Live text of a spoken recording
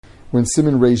We're in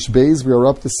Siman Reish Beis. We are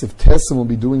up to Sif Tes, and we'll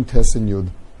be doing Tes and Yud.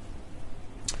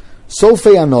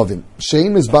 Sofei Anovim,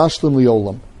 Sheim is Bashlim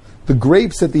Liolam. The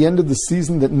grapes at the end of the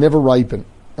season that never ripen.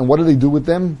 And what do they do with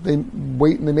them? They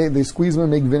wait and they squeeze them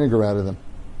and make vinegar out of them.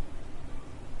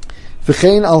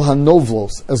 V'chein al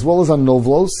hanovlos, as well as on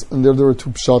novlos, and there are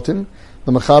two pshatim.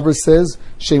 The Mechaber says,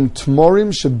 Shem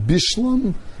tmorim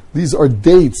shebishlam, these are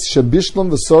dates,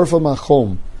 shebishlam v'sarfa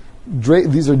machom.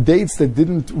 These are dates that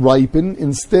didn't ripen,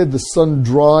 instead the sun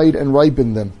dried and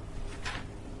ripened them.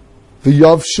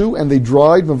 V'yavshu, and they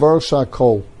dried, mavarach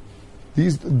shakol.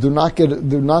 These do not get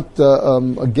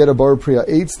a bar priya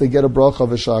eitz, they get a bracha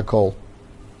v'shakol.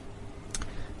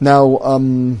 Now,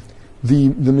 the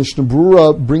Mishnah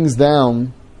Brura brings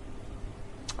down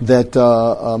that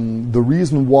the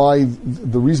reason why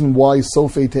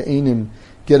Sofei Te'enim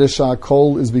get a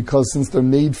shakol is because since they're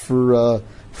made for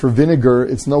vinegar,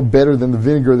 it's no better than the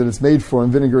vinegar that it's made for,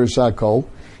 and vinegar is shakol.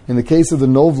 In the case of the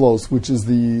novlos, which is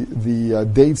the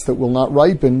dates that will not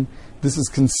ripen, this is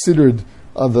considered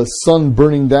the sun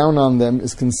burning down on them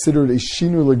is considered a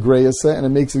shinu legreyasa, and it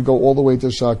makes it go all the way to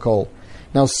shakol.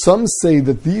 Now, some say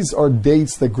that these are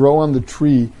dates that grow on the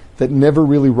tree that never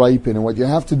really ripen, and what you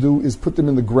have to do is put them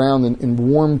in the ground, in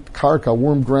warm karka,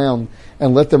 warm ground,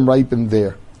 and let them ripen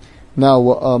there. Now,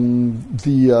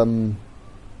 the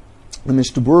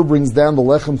Mishnah Berurah brings down the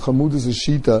lechem chamudus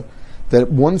ashita that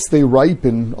once they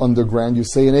ripen underground, you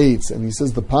say an eitz, and he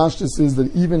says the pashtus is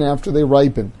that even after they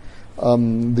ripen,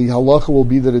 the halacha will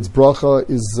be that its bracha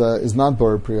is not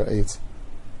bar priya eitz.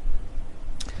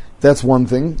 That's one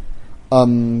thing.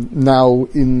 Now,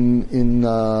 in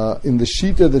the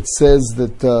shita that says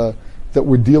that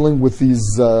we're dealing with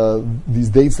these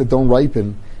dates that don't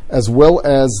ripen, as well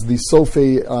as the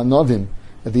sofei novim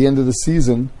at the end of the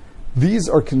season, these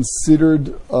are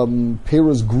considered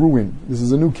peros gruin. This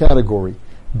is a new category,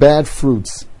 bad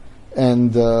fruits,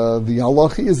 and the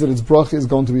halacha is that its bracha is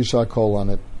going to be shakol on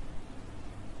it.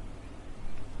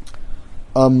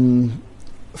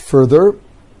 Further.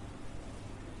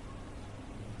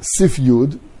 Sif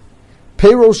Yud,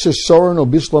 Pero shesharon o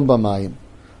bishlam b'mayim,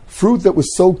 fruit that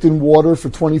was soaked in water for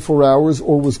 24 hours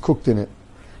or was cooked in it.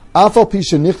 Afal pi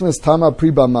shenichnas tama pri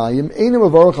b'mayim, einem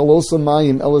avarach alosa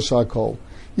mayim el shakol.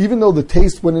 Even though the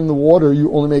taste went in the water,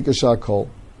 you only make a shakol.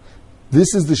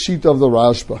 This is the sheet of the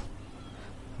Rashba.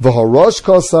 V'harash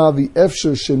kasa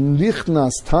v'efsher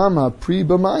shenichnas tama pri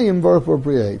b'mayim varach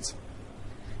pri eitz.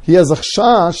 He has a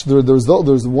chash.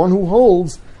 There's one who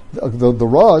holds the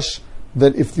Rosh,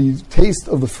 that if the taste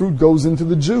of the fruit goes into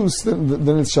the juice,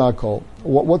 then it's shakol.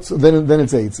 Then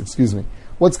it's eitz. Excuse me.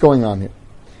 What's going on here?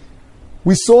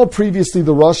 We saw previously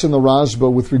the Rosh and the Rashba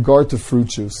with regard to fruit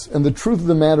juice, and the truth of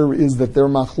the matter is that their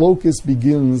machlokis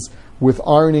begins with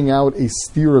ironing out a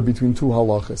stira between two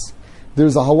halachas.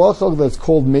 There's a halacha that's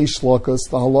called meishlakas,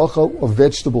 the halacha of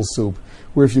vegetable soup,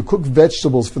 where if you cook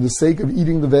vegetables for the sake of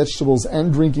eating the vegetables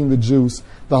and drinking the juice,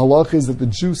 the halacha is that the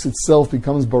juice itself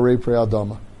becomes barei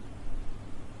pre'adama.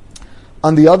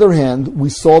 On the other hand, we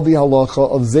saw the halacha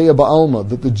of zeya ba'alma,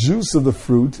 that the juice of the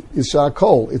fruit is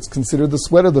shakol. It's considered the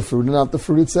sweat of the fruit and not the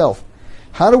fruit itself.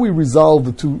 How do we resolve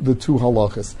the two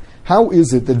halachas? How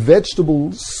is it that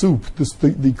vegetable soup,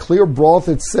 the clear broth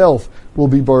itself, will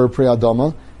be bar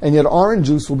pre'adama, and yet orange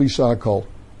juice will be shakol?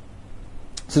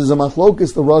 So there's a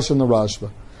machlokis, the Rosh and the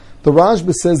Rashba. The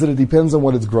Rashba says that it depends on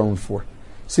what it's grown for.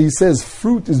 So he says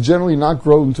fruit is generally not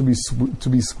grown to be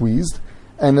squeezed,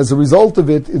 and as a result of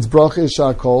it, its bracha is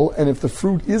shakol. And if the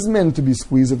fruit is meant to be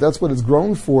squeezed, if that's what it's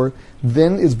grown for,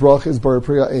 then its bracha is bar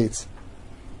priya eitz.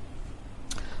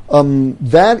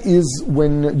 That is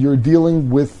when you're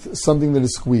dealing with something that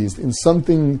is squeezed. In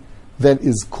something that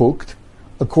is cooked,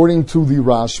 according to the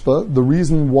Rashba, the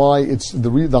reason why the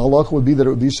halach would be that it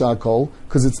would be shakol,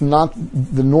 because it's not,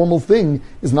 the normal thing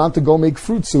is not to go make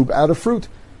fruit soup out of fruit.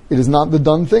 It is not the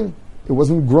done thing. It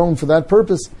wasn't grown for that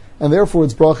purpose, and therefore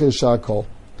its bracha is shakol.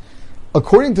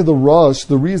 According to the Rosh,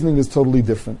 the reasoning is totally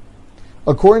different.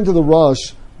 According to the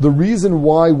Rosh, the reason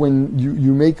why when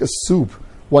you make a soup,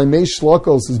 why mei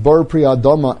shlokos is bar pri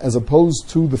adama as opposed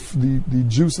to the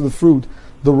juice of the fruit,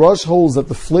 the Rosh holds that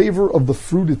the flavor of the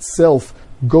fruit itself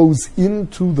goes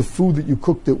into the food that you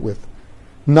cooked it with.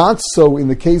 Not so in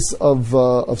the case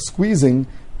of squeezing.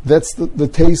 That's the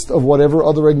taste of whatever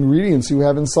other ingredients you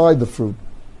have inside the fruit.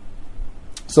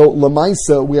 So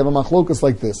lamaisa, we have a machlokas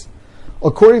like this.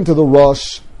 According to the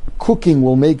Rosh, cooking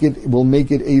will make it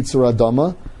eitz or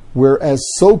adama, whereas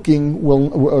soaking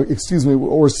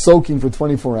or soaking for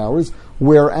 24 hours,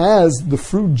 whereas the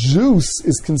fruit juice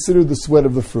is considered the sweat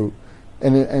of the fruit,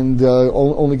 and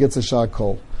only gets a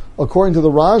shakol. According to the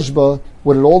Rashba,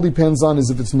 what it all depends on is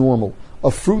if it's normal.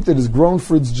 a fruit that is grown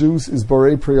for its juice is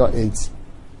Borei Priya Eitz.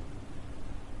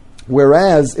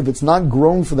 Whereas, if it's not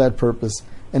grown for that purpose,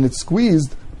 and it's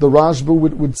squeezed, the Rashba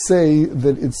would say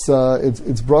that its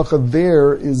bracha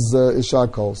there is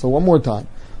shakol. So one more time.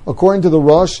 According to the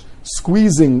Rosh,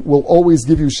 squeezing will always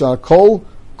give you shakol,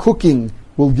 cooking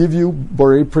will give you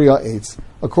borei priya eitz.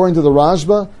 According to the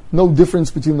Rashba, no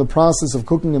difference between the process of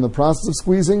cooking and the process of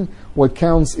squeezing. What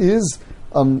counts is,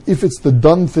 if it's the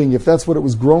done thing, if that's what it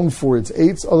was grown for, it's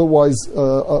eitz,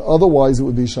 otherwise it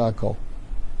would be shakol.